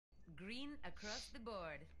Green across the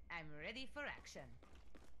board. I'm ready for action.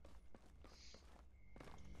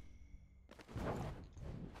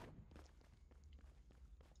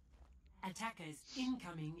 Attackers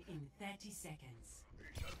incoming in 30 seconds. We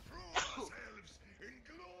shall prove ourselves in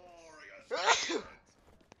glorious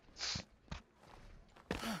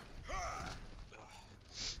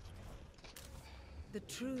The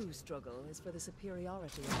true struggle is for the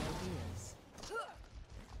superiority of ideas.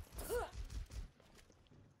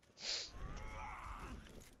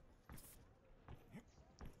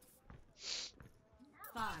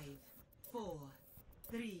 5, 4,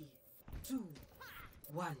 3, 2,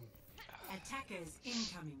 1. Attackers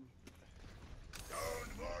incoming.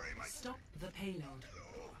 Don't worry, my Stop the payload.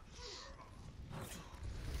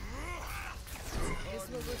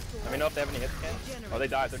 Let me know if they have any hit scans. Oh, they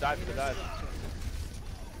died. They're diving. They died.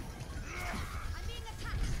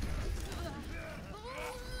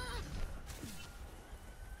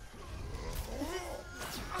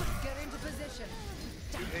 Get into position.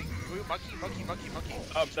 Hey, monkey.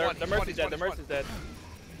 Oh, the Mercy's dead. The Mercy's dead.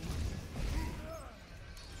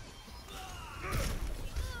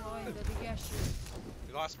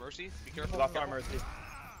 We lost Mercy. Be careful. We lost our Mercy.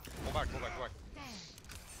 Go back.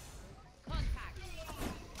 Contact.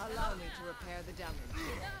 Allow me to repair the damage.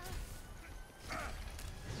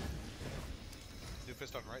 New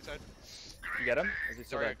fist on the right side. You get him? Is he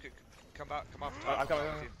still Sorry, dead? come off the Oh, top. I'm coming.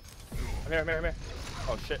 I'm here.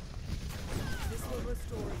 Oh shit. This will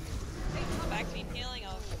restore you. Hey, come back to me healing,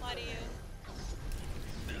 I'll fly to you.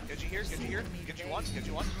 Get you here. Get you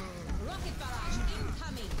one. Rocket barrage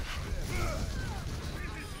incoming.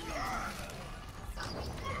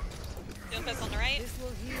 Doomfist on the right. This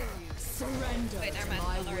will heal you. Surrender Wait, never to mind.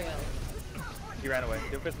 my On the right. will. He ran away.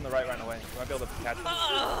 Doomfist on the right ran away. You might be able to catch him.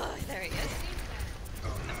 Oh, there he is.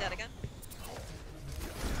 I'm dead again.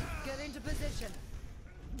 Get into position.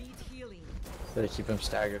 Need healing. Gotta keep him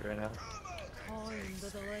staggered right now. Time the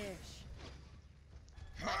delash.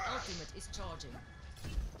 My ultimate is charging.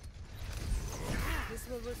 This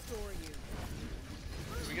will restore you.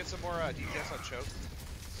 Can we get some more DPS on choke?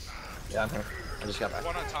 Yeah, I'm here. I just got back.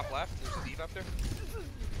 One on top left. There's a deep up there.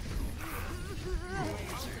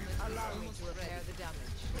 Allow me to repair the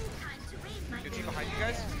damage. Good G behind you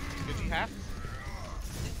guys. Good G half.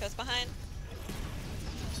 Doomfist behind.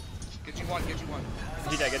 Get you one. Get you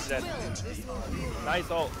dead.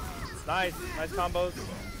 Nice ult. Nice combos.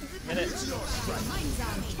 Minute.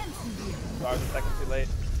 Sorry, the second too late.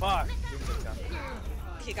 Fuck.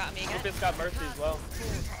 He got me again. Doomfist got Mercy as well.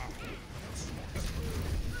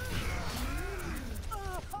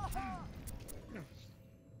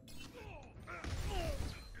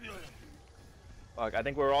 Fuck, I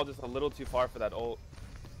think we're all just a little too far for that ult.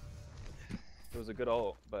 It was a good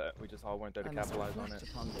ult, but we just all weren't there to capitalize on it.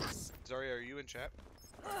 Zarya, are you in chat?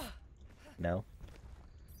 No.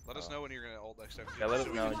 Let us know when you're gonna ult next time. Yeah, let us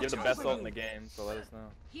know. You have the best ult in the game, so let us know.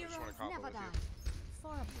 I just want to combo with you.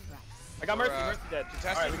 For a price. I got Mercy, Or, Mercy dead.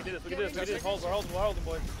 Alright, we can do this. Hold, we're holding,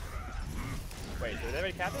 boys. Wait, did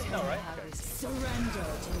anybody cap it? No, right? Okay. Surrender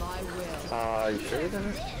to my will. You sure they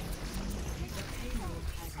didn't?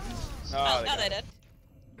 Oh, No, they did.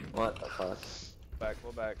 What the fuck?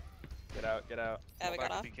 Pull back. Get out. Yeah, we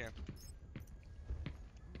got off.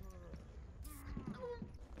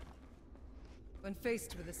 When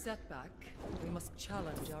faced with a setback, we must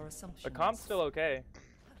challenge our assumptions. The comp's still okay.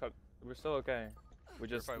 We're still okay. We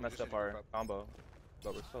just fine, we messed just up need to our group up. combo,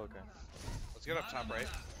 but we're still okay. Let's get up top right.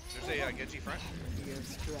 There's a Genji front. Your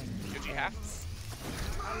strength. Genji half.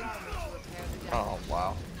 Oh,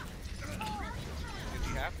 wow.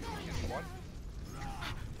 Genji half. Genji one.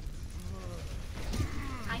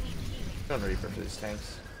 Don't Reaper for these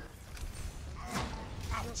tanks.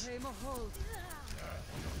 Proclaim a hold.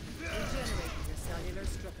 Regenerating your cellular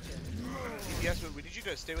structure. Yes, we need you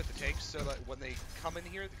to stay with the tanks so that when they come in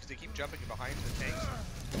here, because they keep jumping behind the tanks,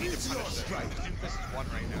 we need to punish them. Right? Because Doomfist is one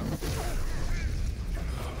right now.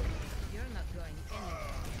 You're not going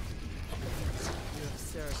anywhere. You have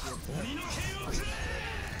served your purpose.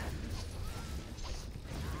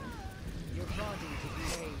 Your body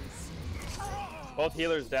decays. Both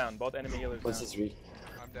healers down. Both enemy healers What's down. his read?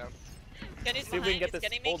 I'm down. Genji's See if we can behind. get He's this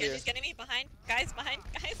getting me. hold here. Genji's getting me. Behind. Guys,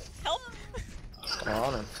 help! Come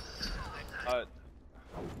on him.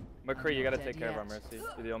 McCree, you gotta take care of our Mercy.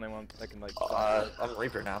 You're the only one that can like. I'm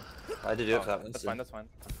Reaper now. I had to do it for that That's instant. fine.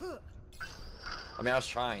 I mean, I was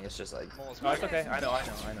trying. It's just like. Almost No, it's okay. I know.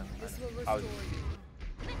 This will I restore was- you.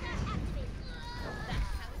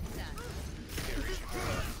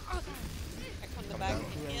 I come to the back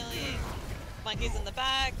with healing. Monkey's in the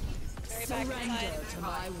back. Very back Surrender inside. to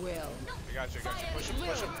my will. I got you. Push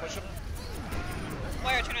him.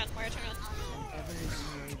 Moira, turn around. turn around. An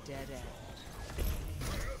evolutionary dead end.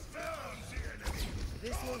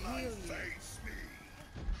 This will heal you.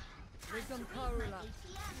 There's some power left.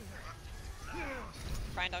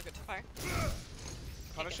 Brian, don't go too far.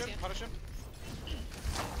 Punish Take him, it too. punish him.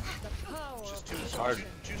 The power Just of two hard.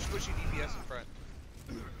 squishy DPS in front.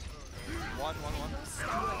 One.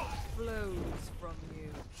 strength flows from you.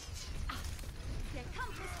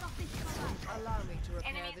 Allow me to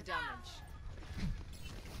repair the damage.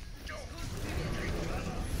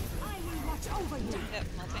 Yep,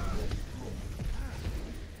 melting.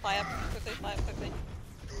 Fly up quickly.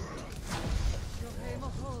 Proclaim a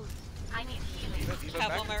hold. D.Va Have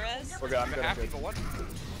back. all my res. We're good. I'm good. Half I'm good. D.Va one.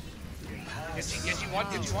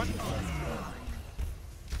 Get you one.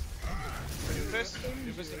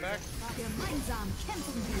 Doofus in back.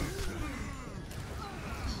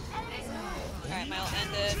 Alright, Mile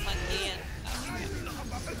ended. Monkey and.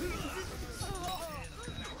 Oh,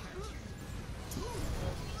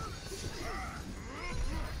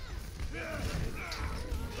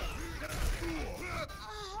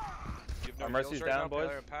 Give no Our mercy's heals right down, now, boys.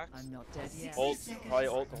 Tyler and Pax. I'm not dead yet. Ult, probably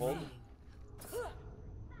ult to hold.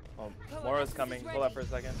 Oh, Moira's coming. Hold up for a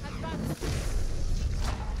second.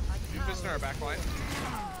 Doofus in our back line.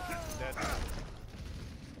 Dead.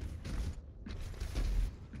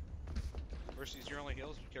 Mercy's your only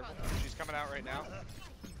heals. Be careful. She's coming out right now.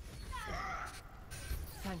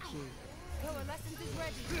 Thank you. Coalescence is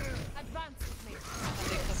ready. Advance with me.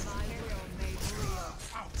 My will made real.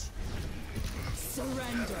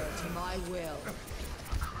 Surrender to my will.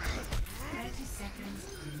 30 seconds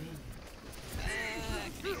remaining.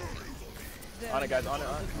 On it, guys. On it.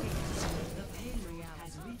 The payload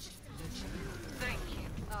has reached the chamber.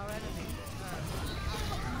 Our enemy.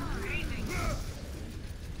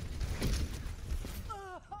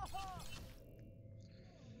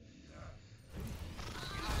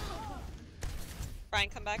 Brian,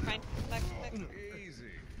 come back. Brian, come back. Easy.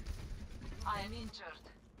 I am injured.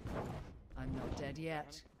 I'm not dead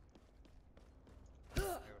yet. Yeah,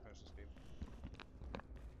 we'll finish this game.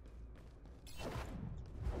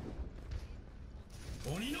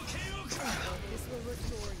 This will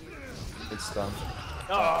restore you. It's done.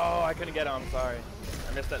 Oh, I couldn't get him. I'm sorry.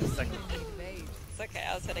 I missed that second. Need evade. It's okay,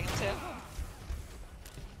 I was hitting him too.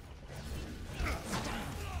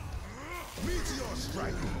 Meteor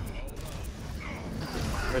strike.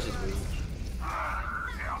 Mercy's weak.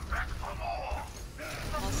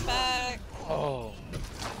 Almost back. Oh.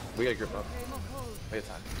 We gotta grip up. We have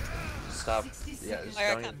time. Stop. Yeah, just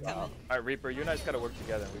Moira, don't come, even come wow. in. Alright, Reaper, you and I just gotta work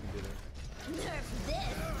together. We can do this.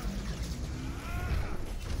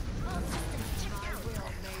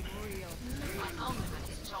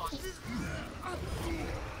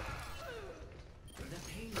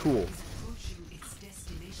 Cool. Approaching its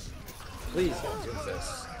destination. Please don't do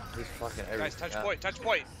this. He's fucking everything. Guys, touch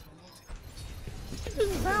point.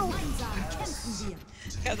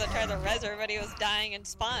 Because I tried to res everybody was dying in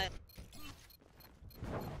spawn.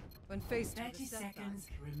 When faced with 30 a setback, seconds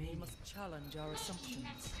we remaining. must challenge our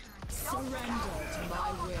assumptions. Surrender to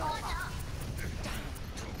my will.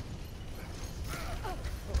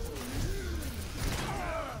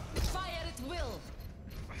 Fire at will.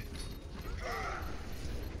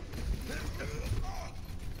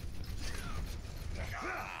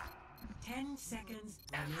 Seconds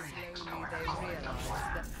remaining. Slowly they realize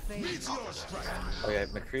that fate Meteor strike. Okay,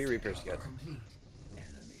 McCree Reaper's good. Complete.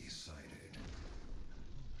 Enemy sighted.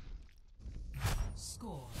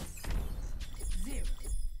 Score 0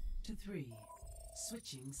 to 3.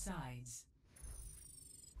 Switching sides.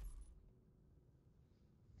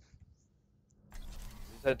 You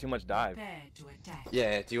just had too much dive. Prepare to attack.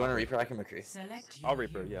 Yeah, do you want a Reaper? I can McCree. Select I'll your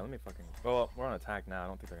Reaper. hero. Yeah, let me fucking. Well, we're on attack now. I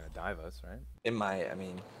don't think they're gonna dive us, right? It might, I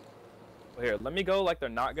mean. Well, here, let me go like they're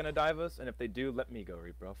not gonna dive us, and if they do, let me go,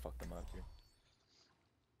 Reaper. I'll fuck them up, dude.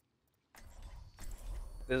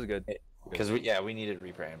 This is good. Because we needed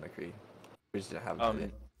Reaper and McCree. We just didn't have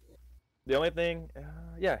it. The only thing,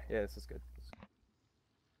 yeah, this is good.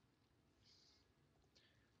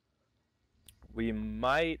 We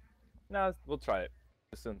might, no, we'll try it.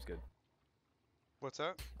 This seems good. What's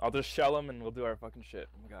that? I'll just shell him and we'll do our fucking shit.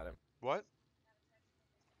 We got him. What?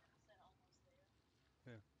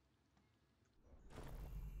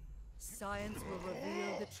 science will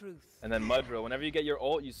reveal the truth. And then Mudro, whenever you get your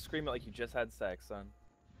ult, you scream it like you just had sex, son.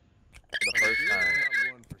 For the first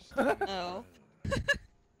time. Oh.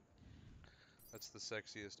 That's the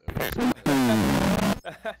sexiest.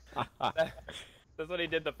 That's what he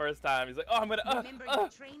did the first time. He's like, oh, I'm gonna. Remember your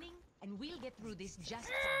training, and we'll get through this just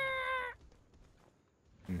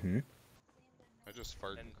fine. Mm-hmm. I just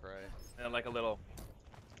fart and cry. And then like a little.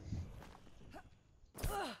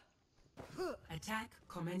 Attack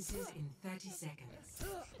commences in 30 seconds.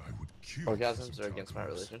 I would kill Orgasms some are against my tacos.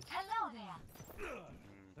 religion. Hello there.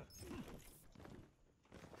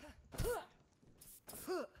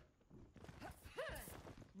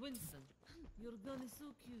 Winston, your gun is so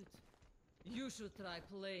cute. You should try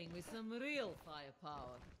playing with some real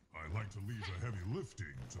firepower. I like to leave the heavy lifting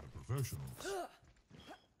to the professionals.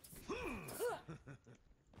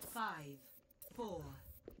 5, 4,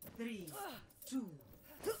 3, 2,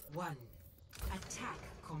 1. Attack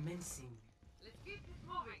commencing. Let's keep this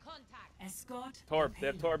moving. Contact. Escort. Torb. They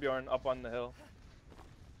have payload. Torbjorn up on the hill.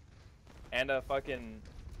 And a fucking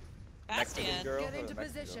Mexican Bastion. girl. Get or into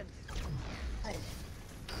Mexican position.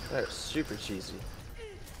 They're super cheesy. girl.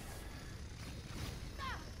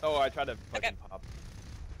 Oh, I tried to fucking Okay. pop.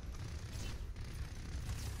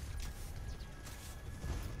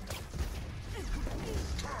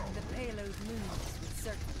 The payload moves with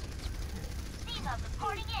certainty. Diva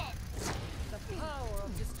reporting in. The power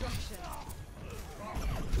of destruction.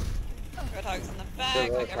 Roadhog's in the back.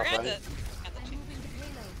 They're right Okay, top we're gonna right. have to Moving the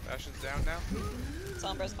payload. Bastion's down now.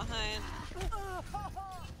 Sombra's behind.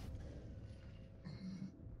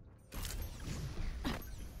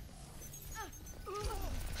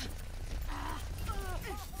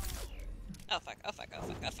 Oh fuck, oh fuck, oh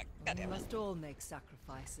fuck, oh fuck. God We damn it. must all make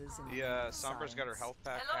sacrifices. In the The name of Sombra's got her science. health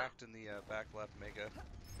pack hacked in the back left mega.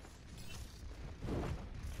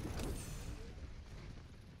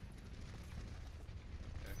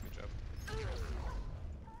 Yeah, good job.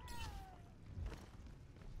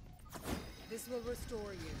 This will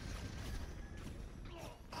restore you.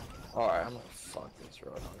 Alright, I'm gonna fuck this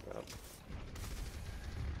Roadhog up.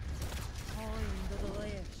 Time to the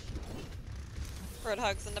ledge.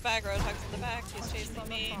 Roadhog's in the back, Roadhog's in the back. He's chasing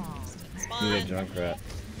me. Just didn't Need a spawn. Junkrat.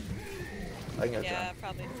 I can get Yeah, drunk.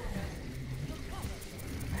 probably.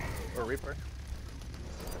 Or Reaper.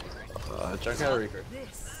 Junkrat or Reaper?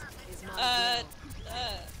 This is my Uh,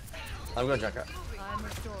 will. I'm going Junkrat. I'm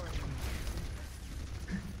restoring you.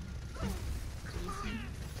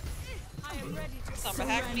 I am ready to Sombra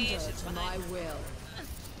hacked me. surrender She's to my behind. will.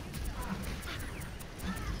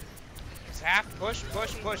 It's half. Push,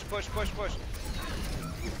 push, push, push, push, push.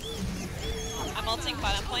 I'm ulting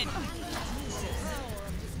bottom point. Power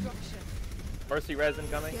of destruction. Mercy resin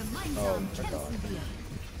coming. Oh my god.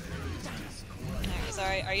 Alright,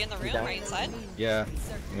 sorry. Are you in the room? down? Are you inside? Yeah,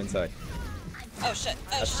 I'm inside. Oh shit.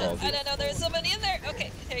 Oh That's shit. ballsy. I didn't know there was somebody in there.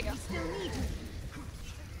 Okay, here you go.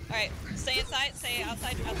 Alright, stay inside, stay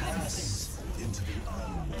outside, outside.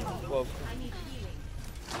 Well,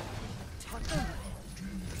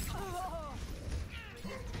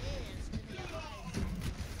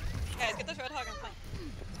 Guys, get this Roadhog and play.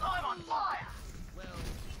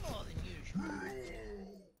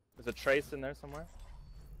 there's a trace in there somewhere.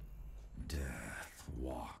 Death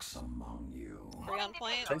walks among you. 3 on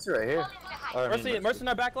point. Tracer right here. Or, I mean, Mercy, Mercy in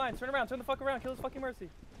our back line. Turn around, turn the fuck around. Kill this fucking Mercy.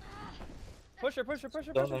 Push her, push her, push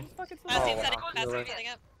her, push her. Don't Just fucking Oh, Bastion wow. setting, Bastion You're right. setting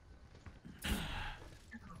up.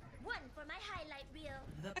 One for my highlight reel.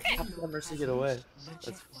 The Okay. How payload did Mercy has get away? reached the That's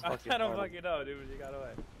checkpoint. fucking I don't hard. fucking know, dude. You got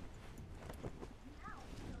away.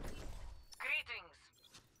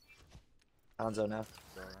 Hanzo now.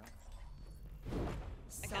 I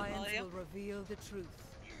can't follow Science you. will reveal the truth.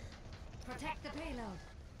 Protect the payload.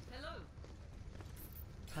 Hello.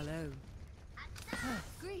 Hello.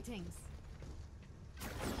 Greetings.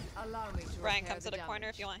 Allow me to Ryan repair comes the to the corner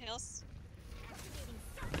damage. if you want heals.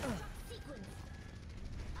 Sequence.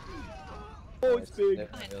 Oh, it's big. Yeah,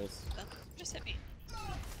 Behind. heals. Just hit me.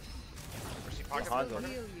 Mercy This pocket. will Hanzo.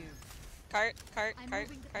 heal you. Cart, cart, I'm cart,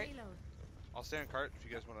 moving the cart. payload. I'll stay on cart if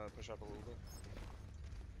you guys want to push up a little bit.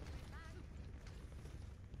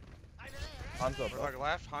 Hanzo, bro. Roadhog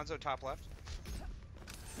left, Hanzo top left.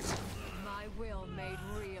 My will made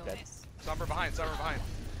real. Nice. Sombra behind, Sombra behind.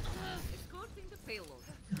 Escorting the payload.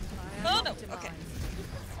 I am Oh, no. optimized. Okay.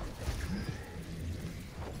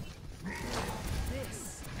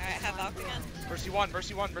 This Alright, have Valk again. Mercy one,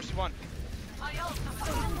 Mercy one, Mercy one.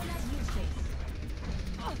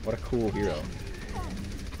 What a cool hero.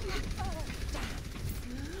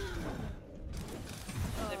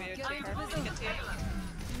 Maybe get take into her. position. Get to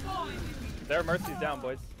you. Their Mercy's down,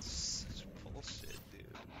 boys. Such bullshit, dude.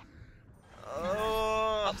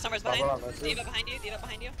 Oh, Summer's behind. Barbara, Mercy. Diva behind you. Diva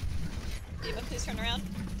behind you. Diva, please turn around.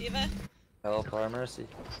 Diva. Help our Mercy.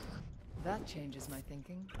 that changes my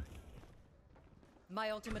thinking. My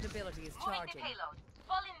ultimate ability is charging.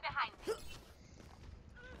 Fall in behind me.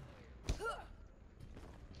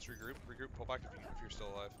 Let's regroup, regroup, pull back if you're still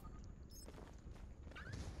alive.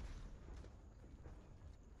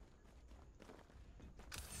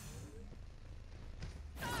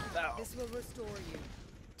 This will restore you.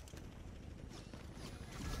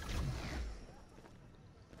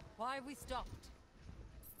 Why have we stopped?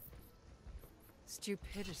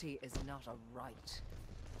 Stupidity is not a right.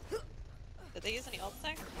 Did they use any ult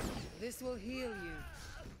there? This will heal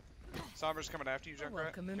you. Sombra's coming after you, Junkrat.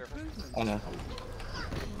 Welcome Careful. improvement. Oh no.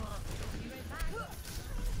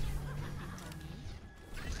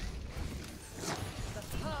 The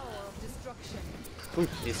power of destruction. Ooh,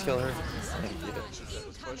 he's killing her.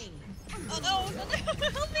 Oh no!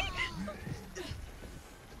 Help me!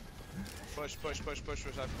 Push, push, push, push,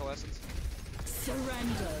 push. I have coalescence.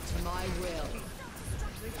 Surrender to my will.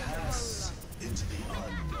 Into the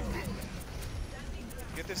unknown.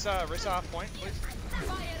 Get this Risa off point, please.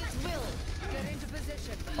 Fire at will. Get into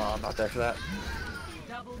position. Oh, I'm not there for that.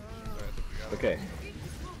 Okay.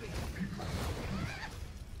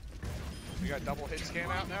 We got double hit scan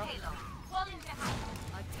out now.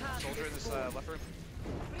 Attack. Soldier in this left room.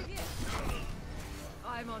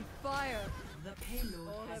 I'm on fire. The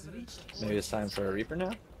payload has reached. Maybe it's time for a Reaper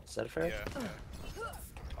now? Is that fair? Yeah.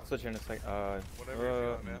 I'll switch in a sec. Whatever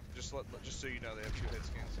you're feeling, man. Just so you know, they have 2 hit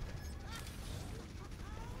scans.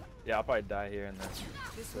 Yeah, I'll probably die here and then.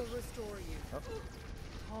 This will restore you.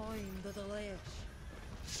 Time the delay.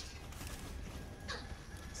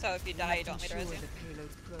 So if you die, you don't want me to res you? The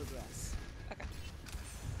payload's progress. Okay.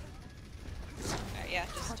 Alright, yeah,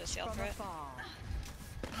 just yell for it.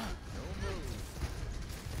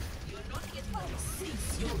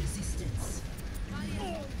 Cease your resistance.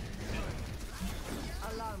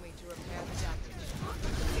 Allow me to repair the damage.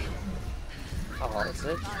 Oh, that's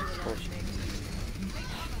it? Bullshit.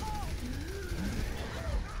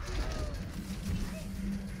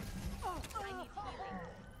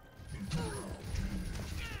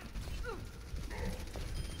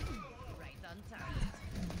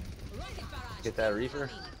 Get that Reaper.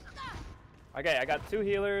 Okay, I got 2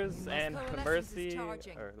 healers and the coalescence Mercy. is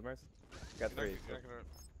charging. Or the Mercy. Got 3. I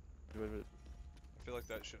feel like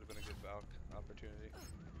that should have been a good Valk opportunity.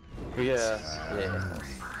 Yeah.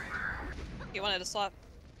 You wanted to swap.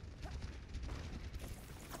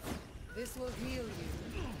 This will heal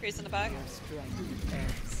you. Grease in the back. Your strength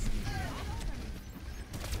ends.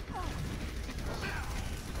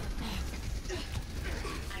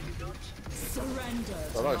 Surrender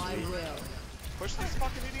to Oh, that's my weak. will. Push these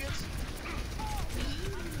fucking idiots.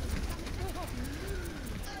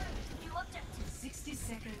 60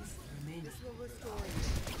 seconds remaining. This will restore you.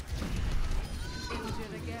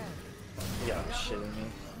 Injured again. You gotta be shitting me.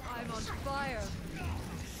 I'm on fire.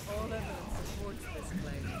 All evidence supports this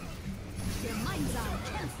claim. Your mind's eye.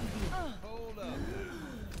 On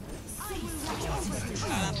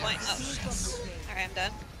that point. Oh shit. Alright, I'm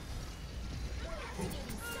done.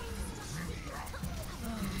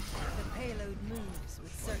 The payload moves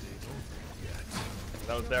with certainty.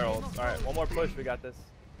 That was their ult. Alright, one more push, we got this.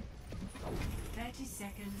 30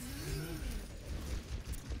 seconds remaining.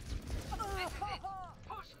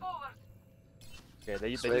 Okay,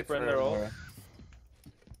 they Just keep wait running for their ult. Moira.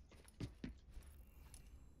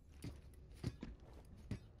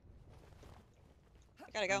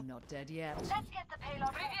 I gotta go. I'm not dead yet. Let's get the payload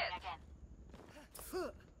rolling again.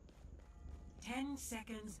 10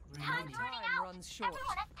 seconds Time's remaining. running Time out. runs short.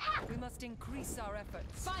 Everyone attack. We must increase our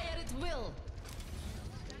efforts. Fire at will.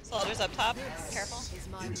 Soldiers up top. Careful. Is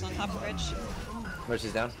my He's on top of the bridge.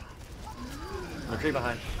 Mercy's down. McCree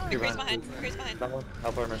behind. Grease behind. Grease behind. That one.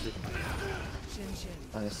 Help our Mercy. Shin Shin.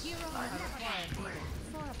 Nice.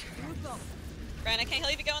 Brian, I can't heal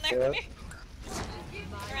you if you go in there. Yeah. Come here.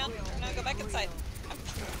 Turn around. No, go back inside.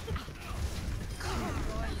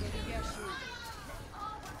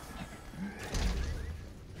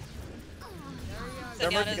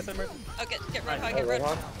 Their Mercy, Zenyatta's- get their Mercy. Oh, get Roadhog, Oh, get Roadhog.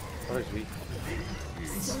 Roadhog? Oh, he's weak.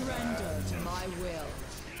 Surrender to my will.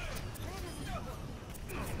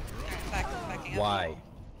 Backing up. Why?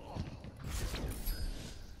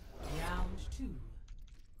 Round 2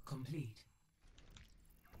 complete.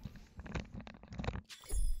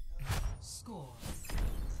 Score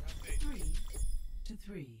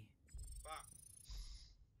 3-3.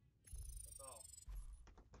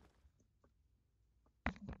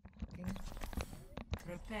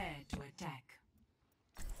 Prepare to attack.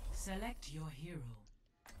 Select your hero.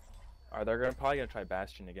 Alright, they're probably gonna try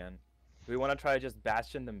Bastion again. Do we want to try just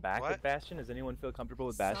Bastion them back What? with Bastion? Does anyone feel comfortable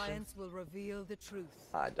with Bastion? Science will reveal the truth.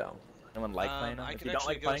 I don't. Anyone like playing them? I If can you don't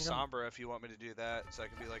actually like go playing them, Sombra if you want me to do that, so I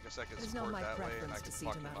can be like a second It is support not my that way, and I preference can to see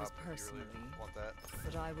fuck to them matters up if you really personally. want that.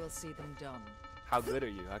 But I will see them done. how good are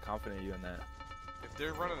you? How confident are you in that? If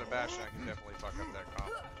they're running a Bastion, I can definitely fuck up that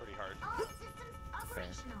comp pretty hard. All systems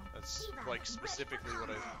operational. That's Evac like complete. specifically what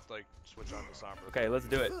I like switch on to Sombra. Okay, let's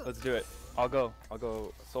do it. Let's do it. I'll go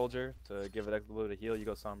Soldier to give it extra blue to heal. You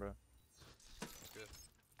go Sombra. That's good.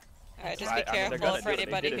 Alright, just be I mean, they're careful gonna for do it. They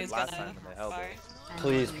anybody did it who's last gonna time when they held fire. it.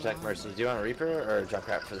 Please protect Mercy. Do you want Reaper or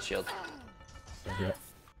Junkrat for the shield? Yeah.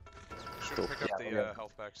 Should Cool. pick up Yeah, the okay.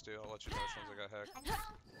 health packs too. I'll let you know which ones I got hacked.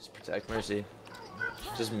 Just protect Mercy.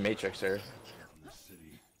 Just Matrix her.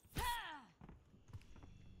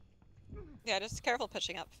 Yeah, just careful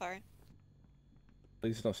pitching up far.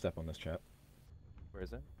 Please don't step on this chap. Where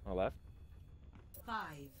is it? On the left? 5,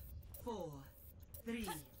 4, 3,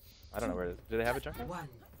 I don't know where it is. Do they have a junker? 1.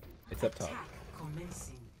 It's up top. Attack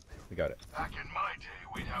commencing. We got it. Back in my day,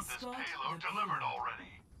 we'd have this payload delivered already.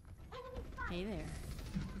 Hey there.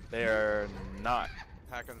 They are not.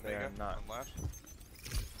 Hack on the They are mega not. on left.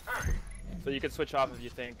 Hey, So you can switch off if you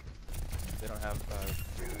think they don't have.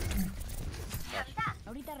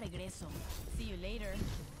 Ahorita regreso. See you later.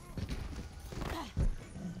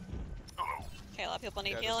 Okay, a lot of people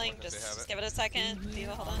need Yeah, just healing. look if they have Just it. give it a second.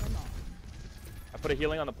 Diva, hold on. I put a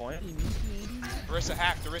healing on the point. Darissa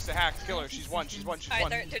hacked. Kill her. She's one. Alright, One.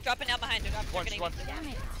 they're dropping down behind. They're One, getting... she's one. Damn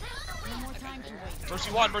it. No more time to wait.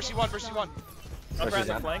 Mercy one. Mercy one. Junkrat's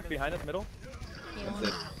on flank behind us, middle.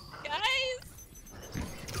 Guys!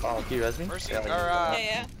 Oh, can you res me? Mercy, Yeah, or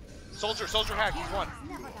Yeah. soldier hacked. He's one.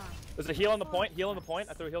 There's a heal on the point. Heal on the point.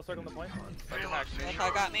 I threw a heal circle on the point. Soldier hacked. That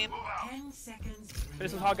hog got me. 10 seconds.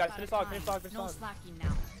 Finish this hog, guys. Finish hog. Finish hog. Finish No hog. slacking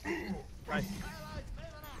now. Nice.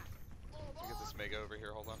 I'll get this mega over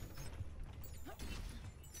here. Hold on.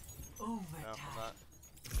 No, I'm Overtime. not.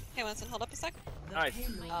 Hey, Winston, hold up a sec. The Nice.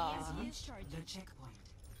 payload Aw. has reached the checkpoint.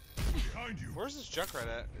 behind you. Where's this Junkrat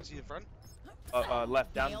at? Is he in front?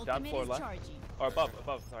 Left. The Down ultimate floor is left. charging. Or above.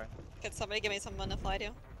 Sorry. Could somebody give me someone to fly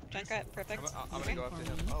to? Junkrat, perfect. I'm gonna go up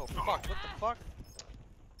to him. Oh fuck! What the fuck?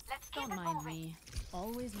 Don't mind me.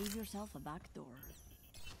 Always leave yourself a back door.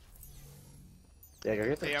 Yeah, go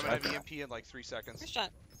get the Hey, I'm gonna have Junkrat. EMP in like 3 seconds. First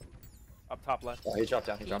shot. Up top left. Oh, he dropped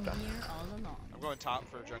down. Been He dropped down. here all along. I'm going top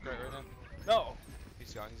for Junkrat right now. No.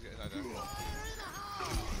 He's gone. No.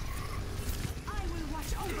 I will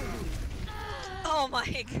watch over you. Oh my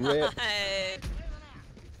god! Rip. Good,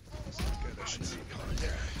 I should see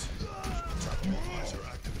contact. Tranquilizer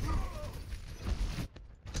activated.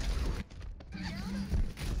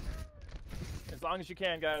 As long as you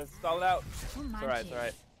can, guys. Stall it out. It's alright. It's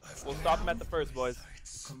alright. We'll stop them at the first, boys.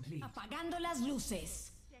 Complete. Apagando las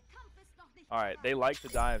luces. Alright, they like to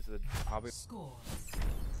dive, so probably. Score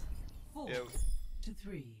 4 Yeah, to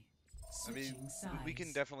 3. I mean, Switching sides. we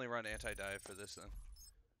can definitely run anti-dive for this then,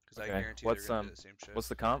 because Okay. I guarantee What's they're gonna do the same shit. what's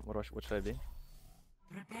the comp? What should I be?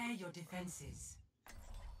 Prepare your defenses.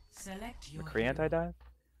 Select your McCree anti-dive?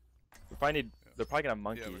 We probably need. They're probably gonna have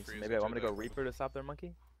monkeys. McCree is Maybe I want me to go anti-dive. Reaper to stop their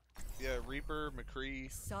monkey. Yeah, Reaper,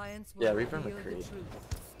 McCree. Science Yeah, will Reaper and reveal the McCree. truth.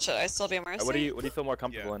 Should I still be Mercy? What do you feel more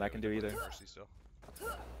comfortable Yeah, in? I can do either. Mercy still. And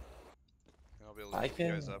I'll be able to I keep you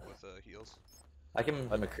guys can- up with heals. I can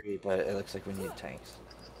let McCree, but it looks like we need tanks.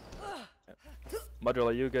 Mudrill,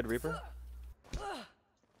 are you a good Reaper?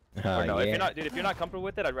 Or no, if you're not, dude, if you're not comfortable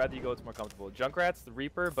with it, I'd rather you go with more comfortable. Junkrat's the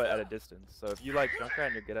Reaper, but at a distance. So if you like Junkrat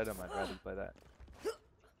and you're good at him, I'd rather you play that.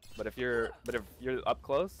 But if you're up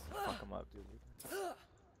close, fuck him up, dude.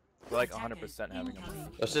 We're like 100% having him.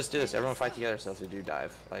 Let's just do this. Everyone fight together so if they do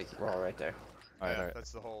dive. Like, we're all right there. Alright, Yeah,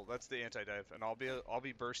 alright. that's the anti-dive, and I'll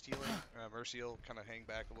be burst healing. Mercy will kind of hang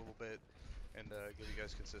back a little bit and give you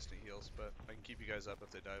guys consistent heals, but I can keep you guys up if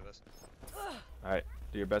they dive us. Alright,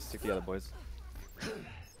 do your best, stick together, boys.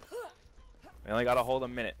 We only gotta hold a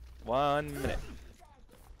minute. 1 minute.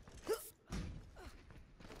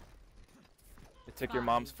 It took your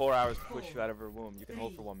mom's 4 hours to push you out of her womb. You can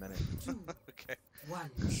hold for 1 minute. 2, Okay.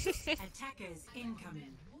 1. Attackers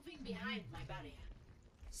incoming. Moving behind my barrier.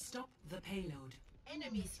 Stop the payload.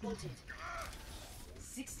 Enemy spotted.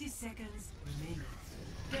 60 seconds remaining.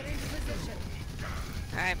 Get into position.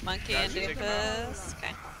 Alright, monkey and Guys, you take him doofus.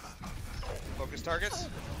 Okay. Focus targets.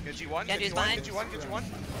 Genji one. Genji's Genji one. fine. Genji one. Genji one.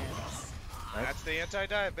 Nice. That's the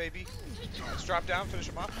anti-dive, baby. Let's drop down, finish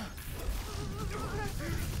him off.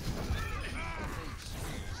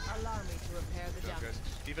 Allow me to repair the Go, damage. guys.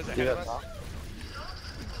 Diva's Do ahead of that us. top.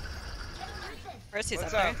 Mercy's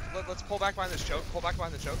up Let's there. let's pull back behind this choke. Pull back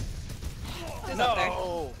behind the choke. Who's up there?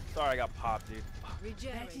 No! Sorry, I got popped, dude.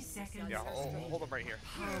 30 seconds. Yeah, hold him right here.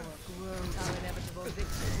 Power grows. Our inevitable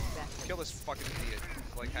victory. Kill this fucking idiot.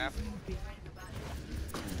 He's like half. Tell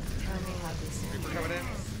me how this Reaper coming in.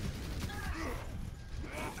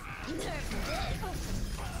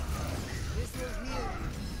 This will heal.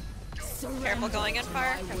 Careful going in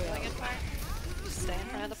far. Careful going in far. Stay in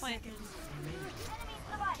front of the point.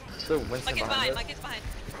 So Winston Monkey's behind behind. us. Monkey's behind.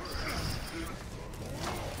 I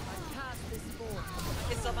pass this forward.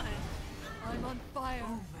 Monkey's still behind. I'm on fire.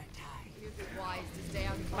 Overtime. Is it wise to stay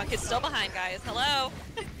out of my Monkey's still behind, guys. Hello.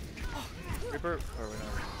 Reaper, or we're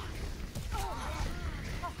not.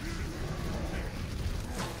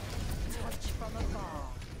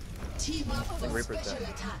 The Reaper's dead.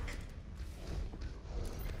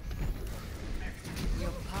 Your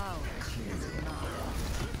power is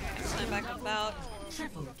not. Stand back about.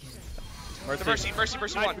 Triple kill. Mercy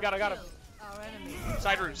Nice, one. I got him. Our enemy.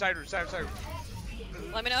 Side room.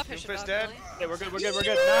 Let me know if I should Doomfist back, dead. really. Hey, we're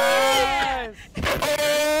good. Nice!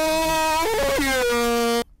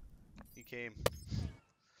 He came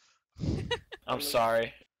I'm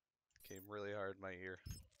sorry. really hard in my ear.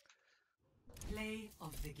 Play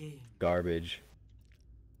of the game. Garbage.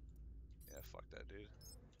 Yeah, fuck that dude.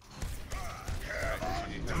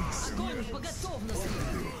 Огонь по готовности!